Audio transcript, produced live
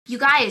You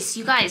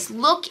guys,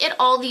 look at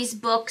all these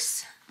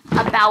books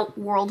about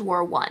World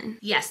War I.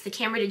 Yes, the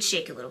camera did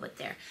shake a little bit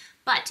there.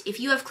 But if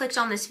you have clicked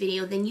on this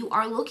video, then you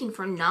are looking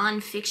for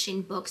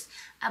nonfiction books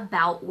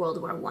about World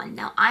War I.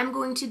 Now, I'm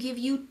going to give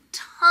you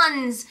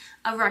tons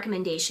of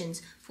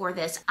recommendations for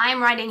this.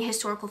 I'm writing a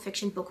historical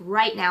fiction book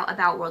right now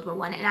about World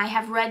War I, and I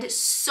have read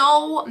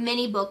so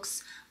many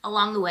books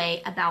along the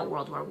way about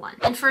World War I.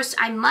 And first,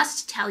 I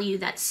must tell you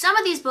that some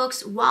of these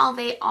books, while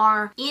they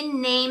are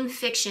in name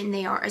fiction,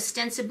 they are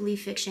ostensibly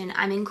fiction.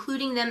 I'm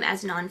including them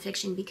as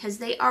nonfiction because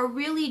they are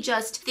really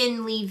just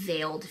thinly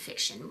veiled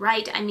fiction,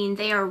 right? I mean,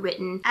 they are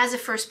written as a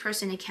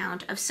first-person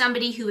account of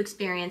somebody who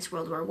experienced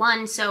World War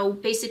I. So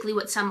basically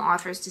what some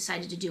authors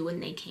decided to do when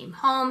they came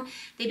home,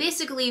 they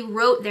basically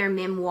wrote their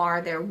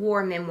memoir, their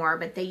war memoir,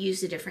 but they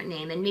used a different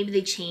name, and maybe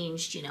they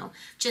changed, you know,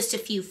 just a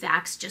few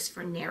facts just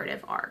for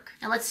narrative arc.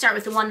 Now let's start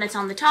with the one that's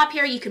on the top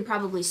here. You can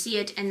probably see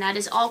it, and that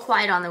is All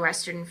Quiet on the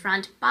Western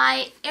Front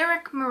by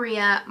Erich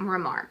Maria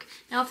Remarque.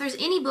 Now, if there's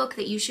any book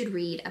that you should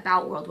read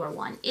about World War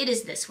I, it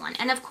is this one.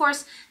 And of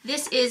course,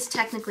 this is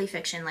technically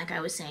fiction, like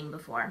I was saying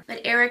before. But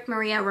Erich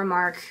Maria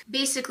Remarque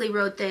basically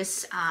wrote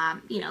this,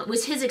 it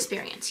was his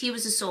experience. He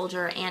was a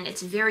soldier, and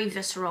it's very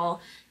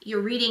visceral.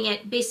 You're reading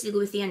it basically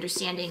with the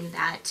understanding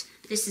that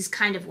this is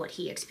kind of what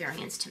he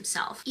experienced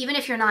himself. Even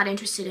if you're not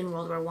interested in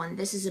World War I,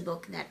 this is a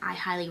book that I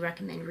highly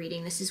recommend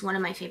reading. This is one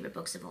of my favorite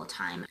books of all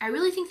time. I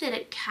really think that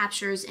it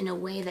captures in a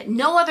way that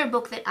no other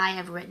book that I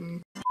have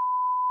written.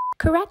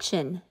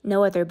 Correction,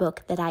 no other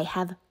book that I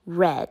have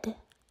read.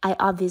 I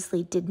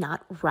obviously did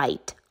not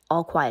write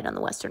All Quiet on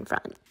the Western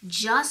Front.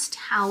 Just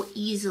how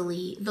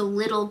easily the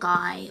little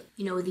guy,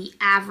 the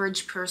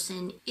average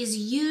person, is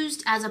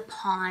used as a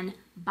pawn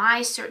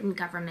by certain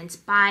governments,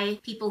 by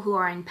people who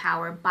are in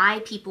power, by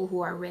people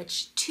who are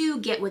rich to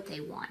get what they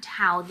want.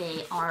 How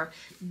they are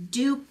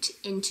duped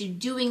into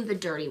doing the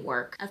dirty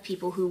work of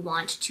people who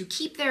want to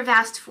keep their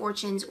vast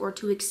fortunes or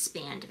to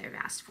expand their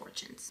vast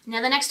fortunes.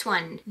 Now the next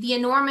one, The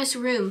Enormous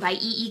Room by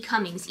E.E.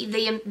 Cummings.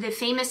 The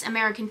famous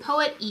American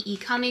poet E.E.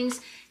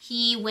 Cummings.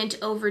 He went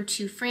over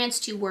to France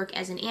to work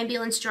as an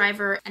ambulance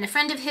driver, and a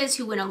friend of his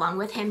who went along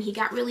with him, he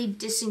got really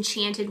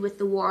disenchanted with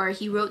the war.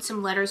 He wrote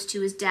some letters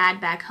to his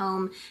dad back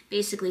home,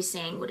 basically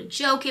saying what a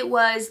joke it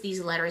was. These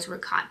letters were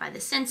caught by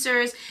the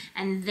censors,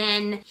 and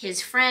then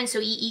his friend, so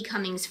E.E.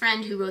 Cummings'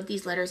 friend who wrote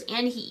these letters,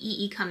 and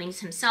E.E.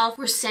 Cummings himself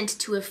were sent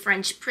to a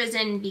French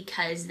prison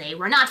because they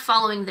were not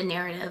following the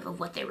narrative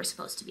of what they were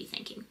supposed to be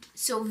thinking.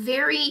 So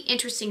very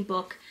interesting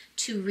book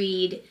to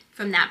read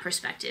from that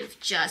perspective,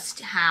 just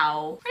pretty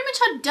much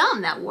how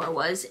dumb that war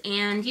was.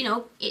 And,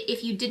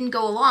 if you didn't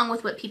go along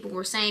with what people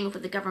were saying, with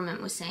what the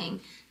government was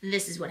saying,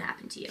 this is what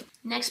happened to you.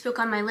 Next book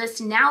on my list,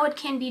 Now It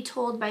Can Be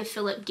Told by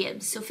Philip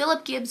Gibbs. So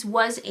Philip Gibbs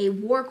was a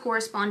war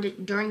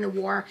correspondent during the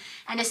war,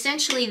 and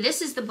essentially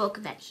this is the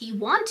book that he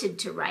wanted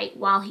to write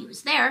while he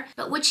was there,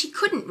 but which he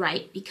couldn't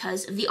write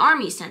because of the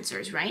army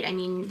censors, right? I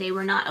mean, they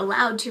were not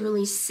allowed to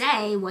really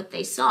say what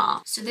they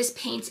saw. So this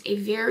paints a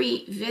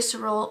very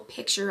visceral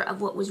picture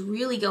of what was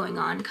really going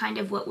on, kind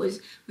of what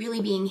was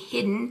really being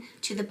hidden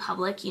to the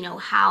public,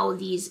 how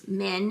these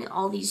men,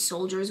 all these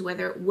soldiers,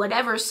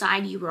 whatever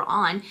side you were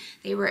on,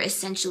 they were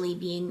essentially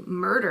being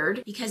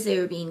murdered because they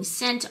were being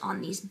sent on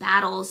these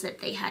battles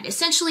that they had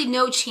essentially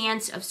no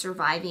chance of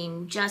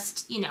surviving,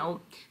 just,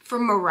 for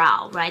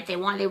morale, right? They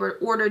were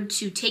ordered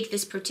to take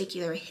this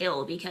particular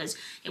hill because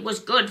it was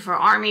good for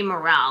army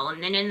morale.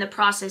 And then in the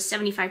process,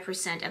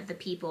 75% of the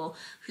people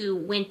who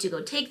went to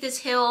go take this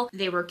hill,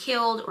 they were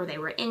killed or they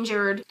were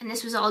injured. And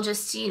this was all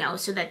just,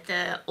 so that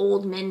the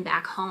old men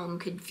back home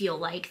could feel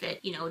like that,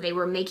 they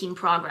were making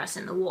progress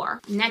in the war.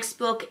 Next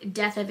book,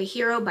 Death of a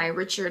Hero by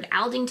Richard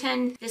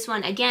Aldington. This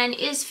one, again,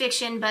 is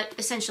fiction, but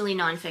essentially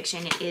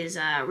nonfiction. It is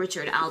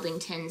Richard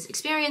Aldington's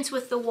experience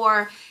with the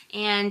war,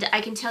 and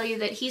I can tell you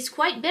that he's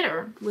quite bitter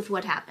with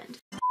what happened.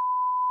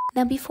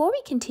 Now, before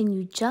we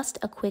continue, just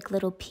a quick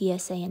little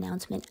PSA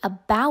announcement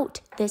about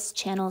this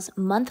channel's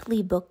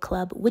monthly book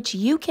club, which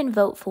you can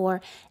vote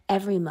for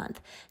every month.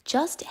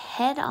 Just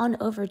head on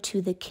over to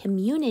the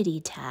community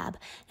tab.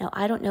 Now,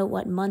 I don't know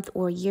what month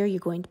or year you're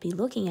going to be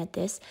looking at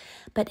this,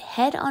 but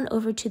head on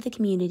over to the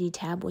community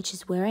tab, which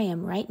is where I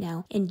am right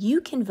now, and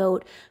you can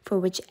vote for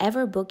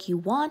whichever book you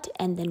want,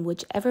 and then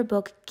whichever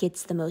book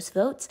gets the most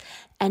votes.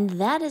 And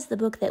that is the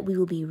book that we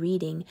will be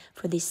reading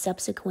for the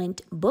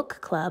subsequent book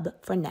club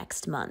for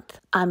next month.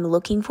 I'm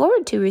looking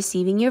forward to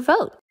receiving your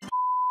vote.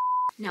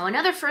 Now,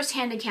 another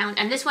first-hand account,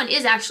 and this one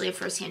is actually a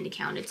first-hand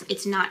account.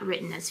 It's not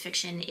written as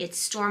fiction. It's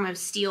Storm of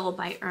Steel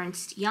by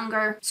Ernst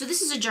Junger. So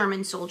this is a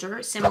German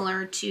soldier,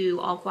 similar to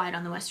All Quiet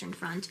on the Western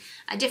Front.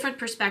 A different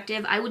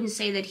perspective. I wouldn't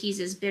say that he's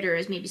as bitter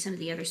as maybe some of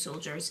the other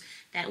soldiers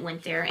that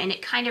went there. And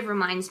it kind of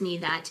reminds me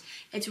that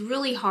it's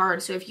really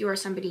hard. So if you are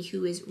somebody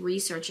who is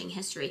researching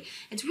history,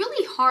 it's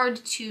really hard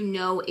to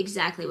know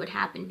exactly what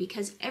happened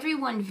because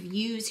everyone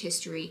views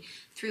history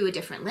through a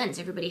different lens.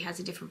 Everybody has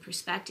a different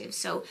perspective.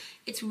 So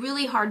it's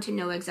really hard to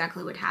know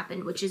exactly what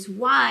happened, which is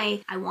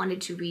why I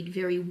wanted to read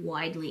very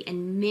widely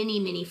and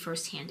many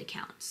first-hand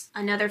accounts.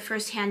 Another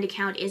first-hand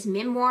account is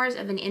Memoirs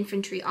of an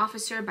Infantry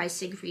Officer by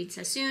Siegfried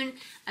Sassoon.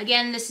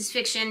 Again, this is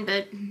fiction,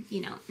 but,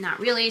 not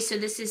really. So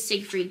this is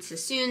Siegfried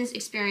Sassoon's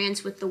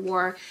experience with the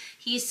war.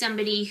 He's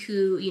somebody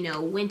who,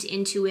 went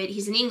into it.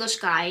 He's an English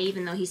guy,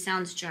 even though he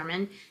sounds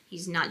German.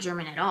 He's not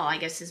German at all. I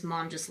guess his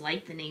mom just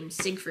liked the name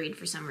Siegfried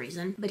for some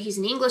reason. But he's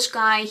an English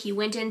guy. He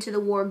went into the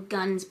war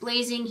guns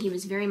blazing. He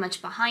was very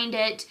much behind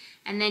it.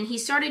 And then he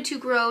started to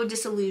grow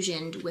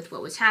disillusioned with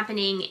what was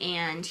happening.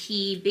 And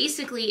he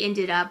basically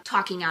ended up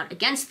talking out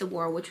against the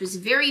war, which was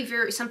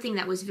something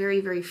that was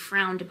very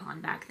frowned upon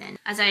back then.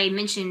 As I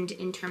mentioned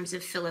in terms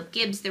of Philip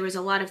Gibbs, there was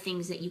a lot of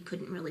things that you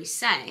couldn't really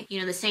say.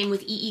 The same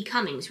with E.E.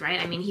 Cummings, right?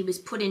 I mean, he was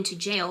put into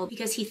jail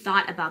because he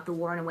thought about the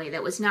war in a way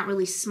that was not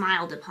really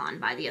smiled upon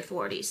by the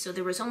authorities. So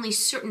there was only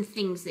certain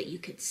things that you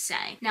could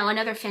say. Now,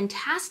 another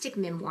fantastic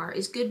memoir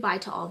is Goodbye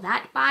to All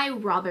That by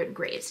Robert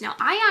Graves. Now,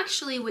 I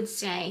actually would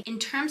say, in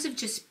terms of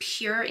just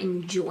pure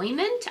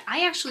enjoyment,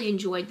 I actually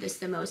enjoyed this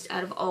the most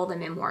out of all the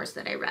memoirs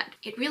that I read.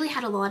 It really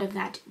had a lot of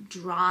that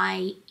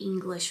dry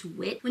English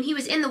wit when he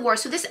was in the war.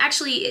 So this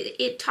actually,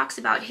 it talks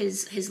about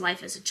his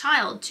life as a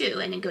child too,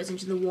 and it goes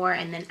into the war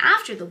and then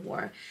after the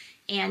war.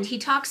 And he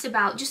talks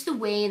about just the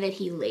way that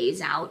he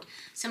lays out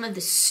some of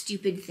the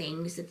stupid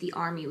things that the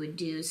army would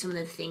do, some of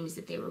the things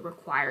that they were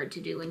required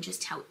to do, and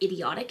just how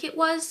idiotic it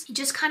was. He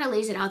just kind of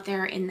lays it out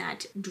there in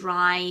that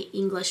dry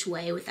English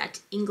way with that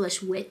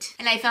English wit.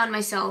 And I found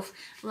myself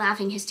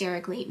laughing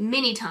hysterically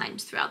many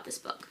times throughout this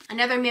book.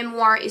 Another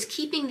memoir is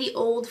Keeping the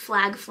Old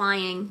Flag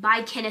Flying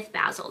by Kenneth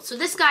Basil. So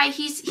this guy,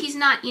 he's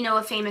not,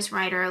 a famous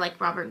writer like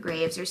Robert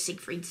Graves or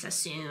Siegfried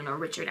Sassoon or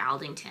Richard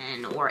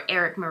Aldington or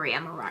Eric Maria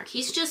Marark.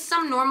 He's just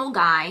some normal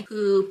guy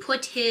who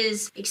put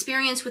his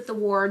experience with the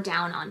war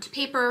down onto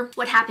paper.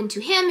 What happened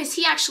to him is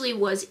he actually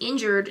was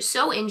injured,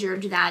 so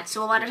injured that,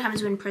 so a lot of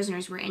times when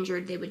prisoners were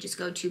injured, they would just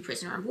go to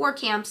prisoner of war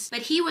camps.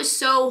 But he was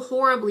so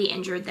horribly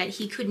injured that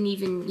he couldn't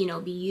even,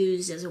 be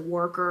used as a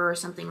worker or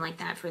something like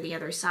that for the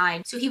other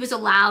side. So he was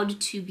allowed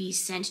to be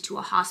sent to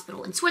a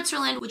hospital in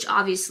Switzerland, which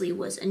obviously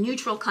was a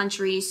neutral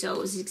country. So it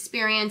was his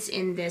experience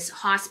in this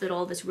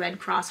hospital, this Red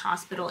Cross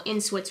hospital in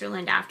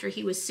Switzerland after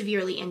he was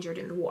severely injured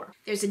in the war.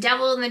 There's A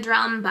Devil in the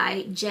Drum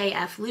by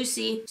J.F.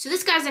 Lucy. So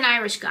this guy's an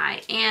Irish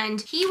guy,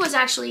 and he was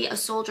actually a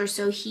soldier,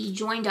 so he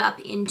joined up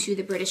into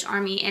the British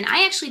Army, and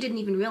I actually didn't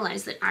even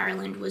realize that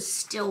Ireland was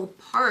still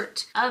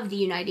part of the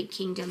United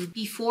Kingdom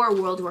before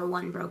World War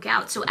I broke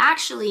out. So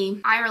actually,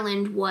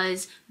 Ireland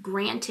was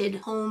granted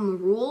home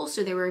rule,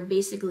 so they were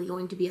basically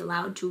going to be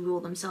allowed to rule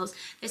themselves.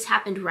 This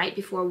happened right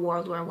before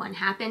World War I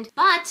happened,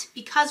 but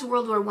because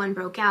World War I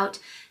broke out,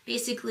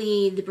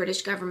 basically the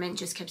British government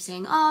just kept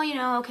saying,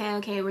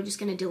 okay, we're just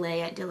going to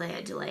delay it,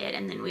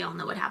 and then we all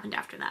know what happened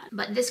after that.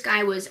 But this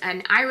guy was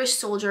an Irish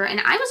soldier, and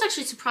I was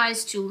actually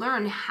surprised to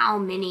learn how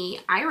many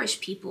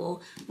Irish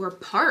people were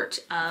part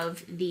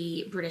of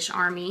the British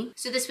Army.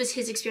 So this was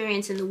his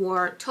experience in the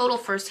war, total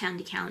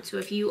first-hand account. So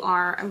if you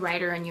are a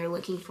writer and you're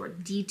looking for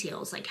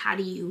details, like how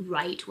do you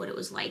write what it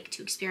was like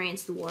to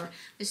experience the war,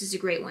 this is a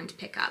great one to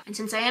pick up. And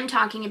since I am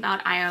talking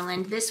about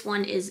Ireland, this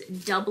one is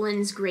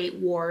Dublin's Great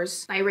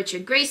Wars by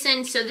Richard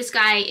Grayson. So this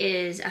guy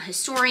is a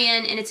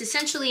historian, and it's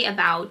essentially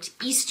about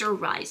Easter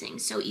Rising.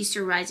 So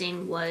Easter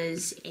Rising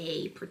was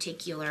a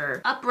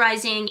particular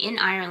uprising in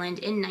Ireland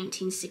in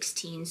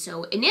 1916.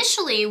 So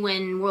initially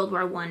when World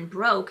War I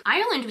broke,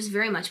 Ireland was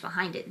very much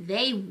behind it.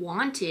 They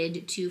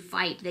wanted to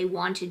fight. They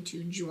wanted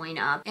to join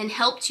up and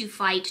help to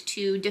fight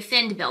to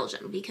defend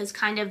Belgium, because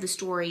kind of the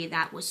story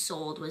that was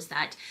sold was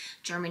that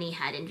Germany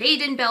had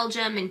invaded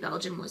Belgium, and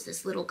Belgium was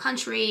this little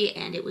country,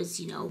 and it was,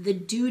 the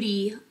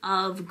duty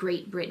of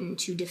Great Britain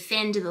to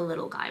defend the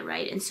little guy,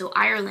 right? And so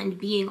Ireland,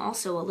 being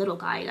also a little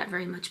guy, got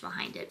very much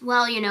behind it.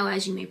 Well,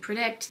 as you may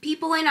predict,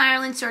 people in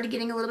Ireland started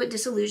getting a little bit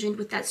disillusioned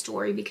with that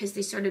story because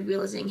they started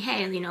realizing,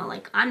 hey,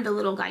 I'm the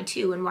little guy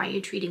too, and why are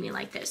you treating me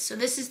like this? So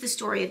this is the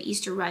story of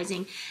Easter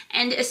Rising,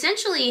 and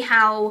essentially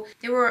how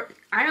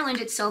Ireland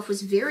itself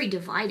was very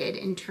divided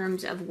in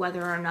terms of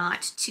whether or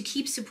not to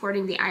keep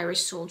supporting the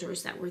Irish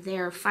soldiers that were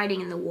there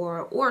fighting in the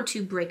war, or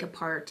to break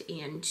apart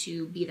and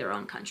to be their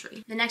own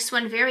country. The next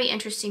one, very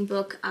interesting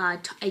book,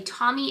 A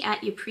Tommy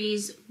at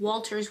Ypres,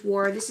 Walter's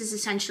War. This is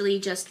essentially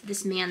just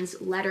this man's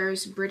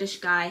letters, British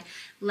guy,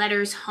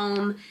 letters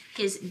home,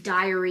 his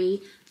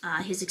diary,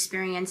 his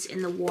experience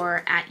in the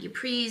war at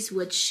Ypres,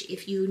 which,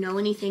 if you know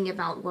anything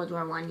about World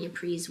War I,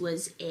 Ypres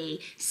was a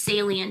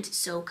salient,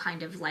 so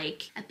kind of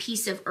like a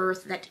piece of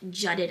earth that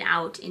jutted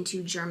out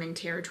into German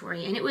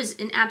territory, and it was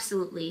an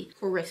absolutely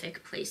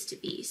horrific place to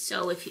be.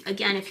 So if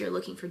you're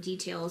looking for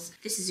details,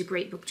 this is a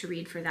great book to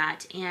read for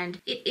that.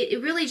 And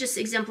it really just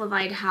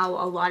exemplified how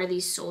a lot of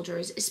these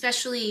soldiers,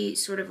 especially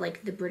sort of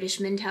like the British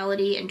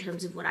mentality in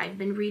terms of what I've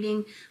been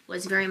reading,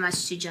 was very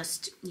much to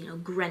just,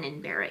 grin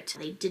and bear it.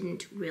 They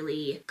didn't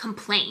really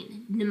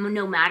complain,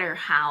 no matter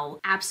how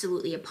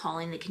absolutely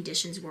appalling the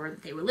conditions were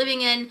that they were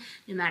living in,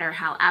 no matter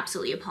how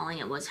absolutely appalling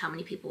it was how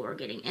many people were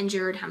getting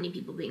injured, how many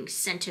people being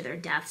sent to their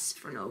deaths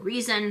for no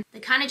reason. They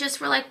kind of just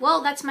were like,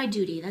 well, that's my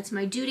duty. That's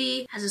my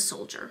duty as a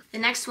soldier. The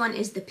next one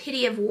is The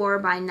Pity of War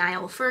by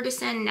Niall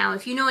Ferguson. Now,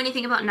 if you know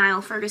anything about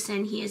Niall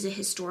Ferguson, he is a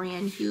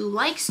historian who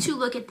likes to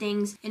look at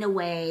things in a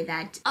way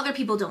that other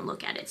people don't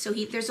look at it. So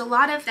there's a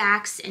lot of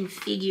facts and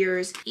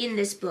figures in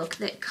this book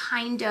that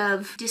kind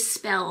of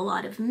dispel a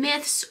lot of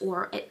myths,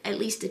 or at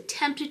least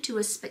attempt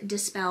to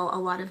dispel a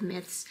lot of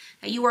myths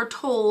that you are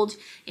told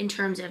in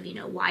terms of,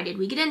 why did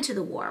we get into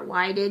the war?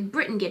 Why did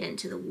Britain get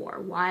into the war?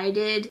 Why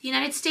did the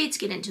United States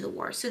get into the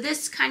war? So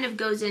this kind of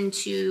goes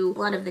into a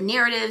lot of the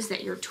narratives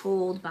that you're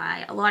told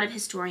by a lot of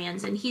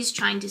historians, and he's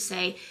trying to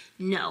say,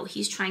 no,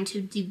 he's trying to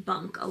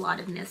debunk a lot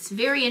of myths.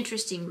 Very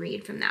interesting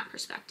read from that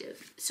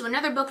perspective. So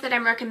another book that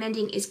I'm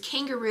recommending is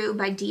Kangaroo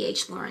by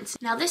D.H. Lawrence.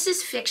 Now this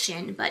is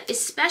fiction, but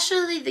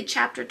especially the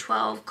chapter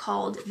 12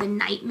 called The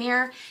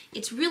Nightmare.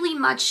 It's really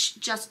much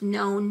just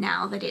known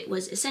now that it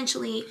was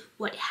essentially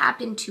what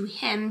happened to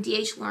him.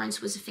 D.H. Lawrence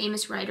was a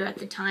famous writer at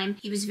the time.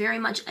 He was very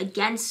much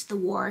against the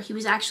war. He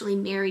was actually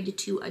married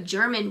to a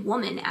German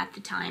woman at the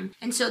time.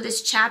 And so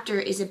this chapter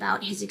is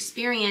about his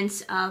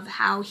experience of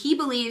how he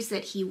believes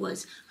that he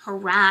was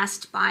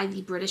harassed by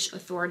the British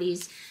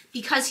authorities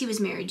because he was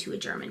married to a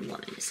German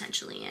woman,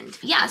 essentially. And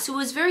yeah, so it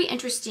was very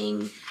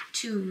interesting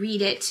to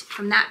read it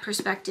from that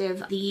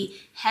perspective. The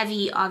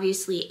heavy,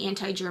 obviously,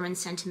 anti-German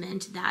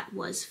sentiment that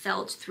was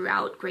felt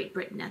throughout Great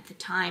Britain at the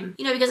time.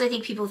 Because I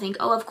think people think,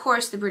 oh, of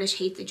course the British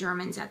hate the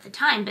Germans at the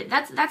time, but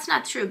that's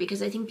not true,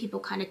 because I think people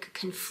kind of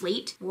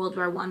conflate World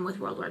War I with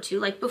World War II.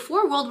 Like,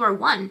 before World War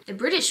I, the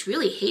British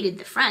really hated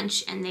the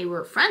French, and they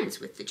were friends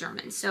with the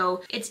Germans.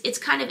 So it's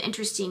kind of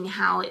interesting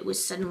how it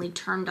was suddenly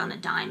turned on a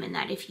dime, and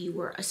that if you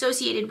were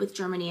associated with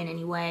Germany in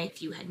any way,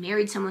 if you had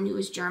married someone who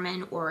was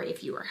German, or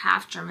if you were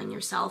half German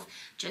yourself,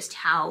 just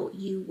how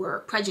you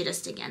were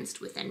prejudiced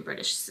against within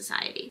British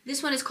society.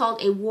 This one is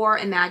called A War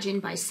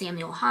Imagined by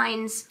Samuel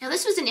Hines. Now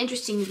this was an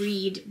interesting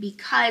read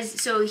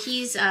because, so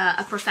he's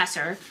a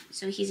professor,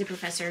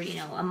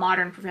 a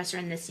modern professor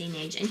in this same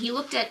age, and he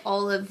looked at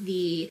all of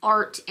the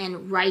art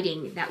and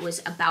writing that was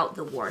about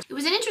the war. It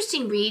was an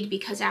interesting read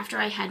because after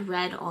I had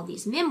read all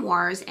these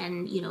memoirs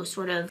and,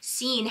 sort of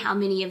seen how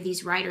many of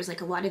these writers,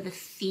 like a lot of the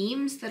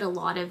themes that a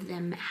lot of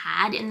them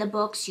had in the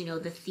books,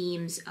 the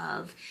themes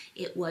of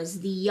it was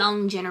the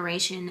young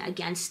generation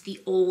against the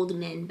old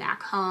men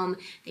back home.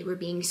 They were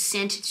being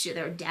sent to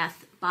their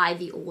death by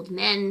the old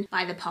men,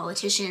 by the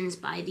politicians,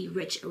 by the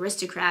rich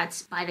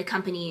aristocrats, by the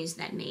companies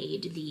that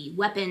made the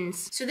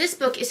weapons. So this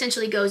book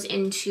essentially goes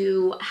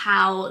into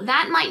how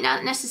that might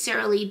not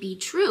necessarily be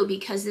true,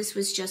 because this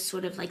was just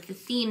sort of like the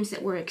themes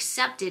that were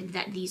accepted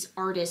that these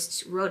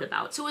artists wrote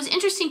about. So it was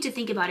interesting to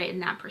think about it in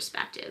that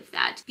perspective,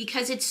 that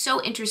because it's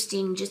so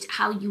interesting just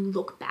how you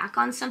look back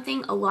on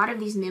something. A lot of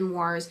these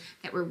memoirs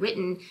that were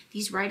written,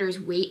 these writers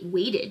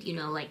waited,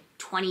 like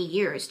 20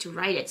 years to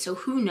write it. So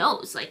who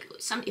knows,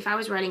 if I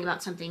was writing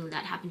about something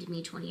that happened to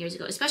me 20 years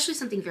ago, especially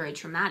something very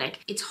traumatic,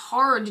 it's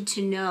hard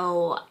to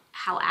know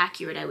how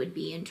accurate I would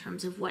be in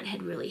terms of what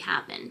had really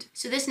happened.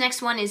 So this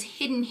next one is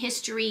Hidden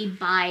History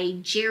by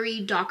Jerry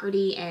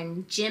Doherty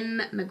and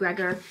Jim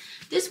McGregor.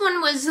 This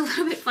one was a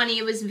little bit funny.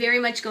 It was very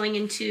much going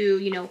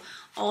into,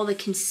 all the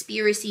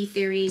conspiracy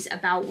theories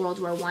about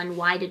World War I.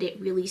 Why did it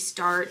really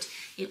start?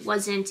 It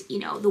wasn't,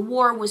 the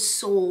war was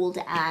sold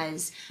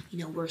as,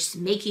 we're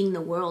making the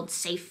world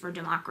safe for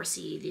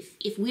democracy.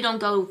 If we don't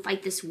go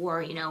fight this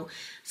war,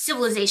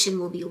 civilization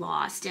will be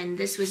lost. And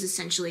this was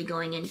essentially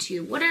going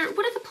into what are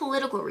the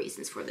political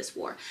reasons for this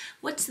war?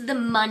 What's the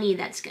money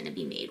that's going to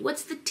be made?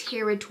 What's the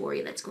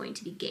territory that's going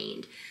to be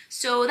gained?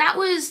 So that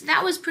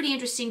was pretty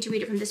interesting to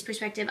read it from this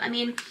perspective. I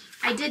mean,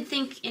 I did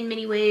think in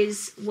many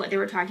ways what they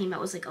were talking about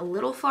was a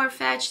little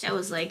far-fetched. I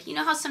was like,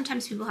 how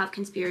sometimes people have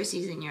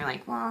conspiracies and you're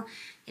like, well,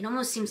 it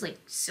almost seems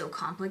so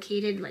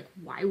complicated.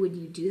 Why would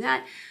you do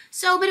that?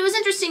 So, but it was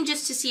interesting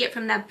just to see it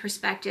from that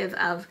perspective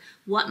of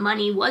what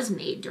money was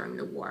made during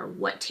the war,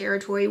 what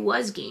territory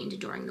was gained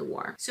during the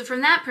war. So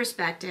from that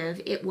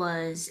perspective, it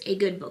was a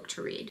good book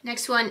to read.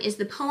 Next one is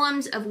The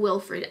Poems of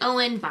Wilfred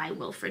Owen by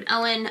Wilfred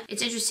Owen.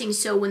 It's interesting.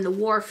 So when the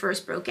war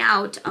first broke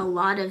out, a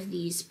lot of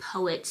these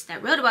poets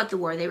that wrote about the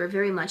war, they were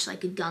very much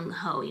like a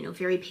gung-ho,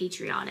 very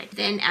patriotic.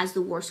 Then as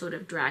the war sort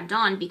of dragged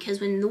on, because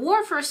when the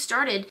war first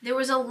started, there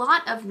was a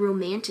lot of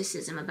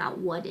romanticism about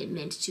what it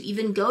meant to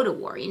even go to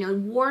war.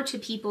 War to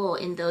people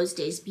in those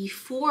days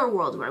before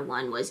World War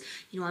I was,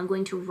 I'm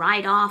going to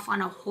ride off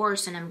on a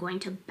horse and I'm going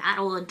to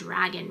battle a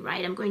dragon,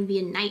 right? I'm going to be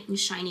a knight in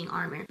shining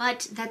armor.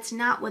 But that's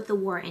not what the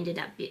war ended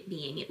up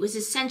being. It was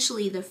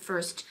essentially the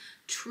first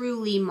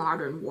truly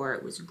modern war.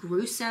 It was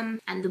gruesome,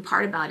 and the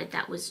part about it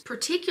that was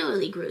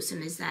particularly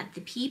gruesome is that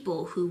the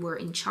people who were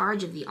in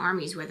charge of the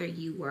armies, whether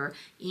you were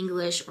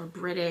English or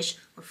British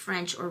or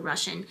French or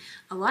Russian,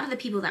 a lot of the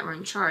people that were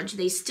in charge,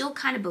 they still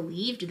kind of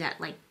believed that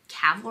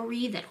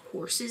cavalry, that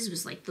horses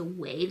was like the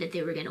way that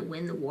they were going to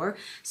win the war.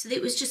 So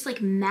it was just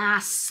like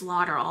mass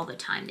slaughter all the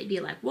time. They'd be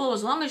like, well,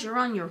 as long as you're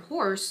on your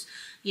horse,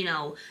 you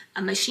know,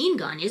 a machine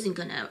gun isn't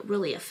going to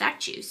really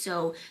affect you.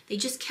 So they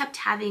just kept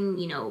having,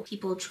 you know,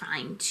 people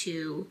trying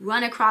to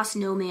run across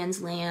no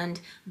man's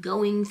land,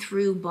 going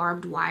through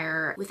barbed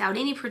wire without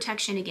any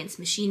protection against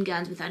machine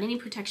guns, without any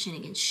protection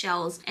against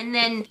shells. And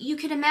then you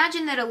could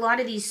imagine that a lot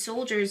of these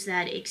soldiers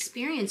that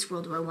experienced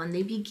World War I,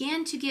 they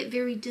began to get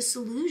very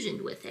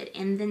disillusioned with it.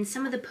 And then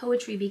some of the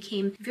poetry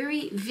became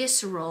very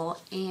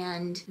visceral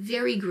and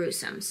very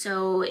gruesome.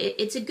 So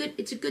it's a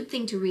good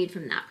thing to read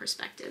from that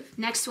perspective.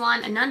 Next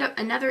one,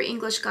 another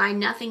English guy,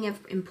 Nothing of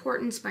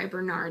Importance by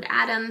Bernard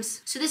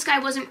Adams. So this guy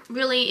wasn't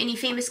really any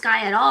famous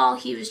guy at all.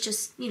 He was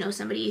just, you know,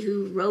 somebody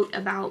who wrote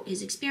about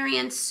his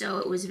experience. So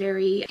it was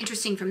very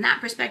interesting from that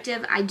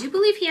perspective. I do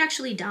believe he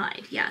actually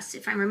died. Yes,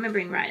 if I'm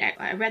remembering right.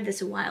 I read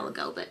this a while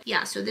ago, but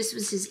yeah, so this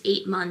was his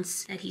 8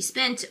 months that he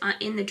spent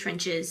in the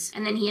trenches,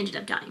 and then he ended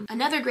up dying.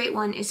 Another great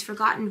one is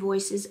Forgotten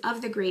Voices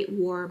of the Great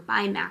War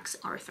by Max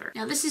Arthur.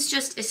 Now this is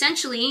just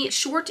essentially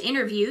short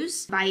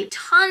interviews by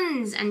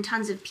tons and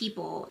tons of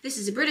people. This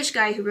is a British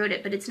guy who wrote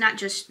it, but it's not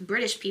just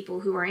British people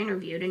who are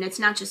interviewed, and it's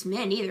not just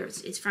men either.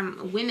 It's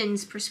from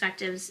women's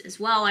perspectives as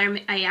well.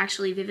 I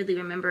actually vividly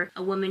remember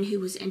a woman who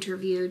was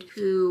interviewed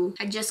who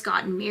had just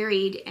gotten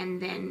married,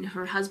 and then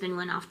her husband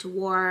went off to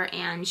war,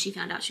 and she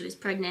found out she was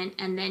pregnant,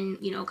 and then,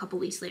 you know, a couple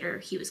weeks later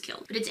he was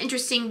killed. But it's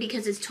interesting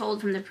because it's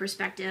told from the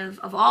perspective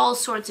of all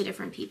sorts of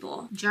different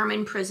people.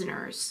 German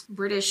prisoners,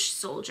 British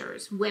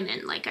soldiers,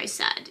 women, like I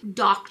said,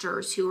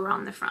 doctors who were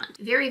on the front.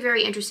 Very,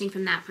 very interesting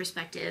from that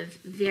perspective.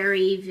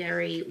 Very,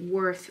 very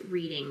worth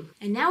reading.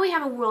 And now we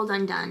have A World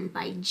Undone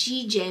by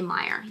G.J.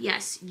 Meyer.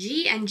 Yes,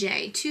 G and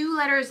J, two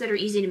letters that are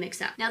easy to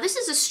mix up. Now this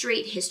is a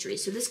straight history,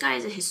 so this guy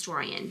is a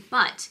historian,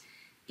 but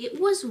it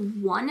was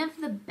one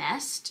of the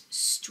best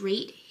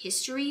straight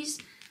histories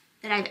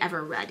that I've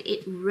ever read.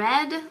 It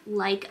read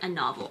like a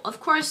novel. Of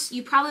course,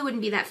 you probably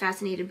wouldn't be that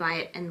fascinated by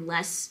it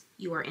unless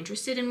you are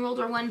interested in World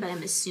War I, but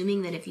I'm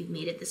assuming that if you've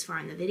made it this far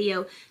in the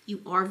video,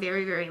 you are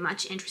very, very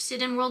much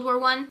interested in World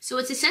War I. So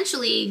it's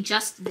essentially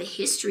just the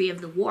history of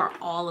the war,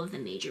 all of the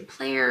major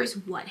players,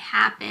 what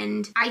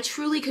happened. I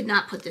truly could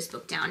not put this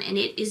book down, and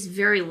it is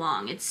very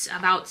long. It's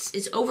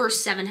over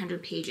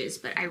 700 pages,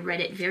 but I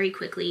read it very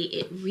quickly.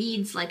 It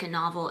reads like a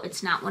novel.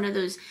 It's not one of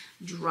those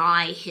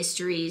dry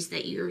histories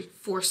that you're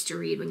forced to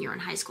read when you're in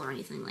high school or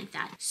anything like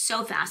that.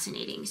 So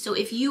fascinating. So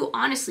if you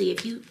honestly,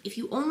 if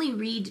you only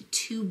read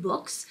 2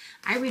 books,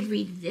 I would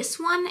read this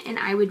one and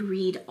I would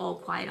read All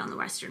Quiet on the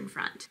Western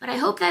Front. But I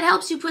hope that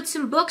helps you put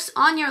some books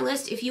on your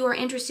list if you are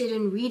interested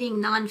in reading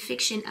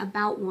nonfiction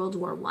about World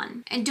War I.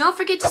 And don't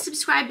forget to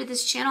subscribe to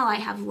this channel. I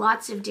have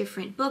lots of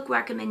different book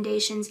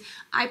recommendations.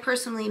 I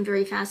personally am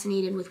very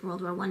fascinated with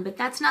World War I, but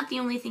that's not the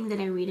only thing that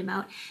I read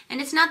about,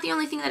 and it's not the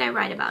only thing that I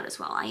write about as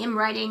well. I am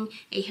writing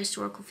a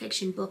historical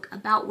fiction book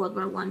about World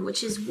War I,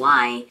 which is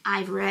why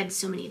I've read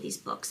so many of these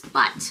books.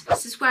 But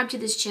subscribe to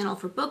this channel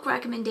for book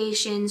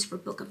recommendations, for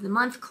Book of the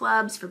Month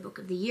clubs, for Book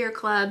of the Year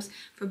clubs,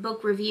 for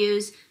book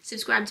reviews.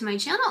 Subscribe to my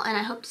channel, and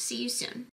I hope to see you soon.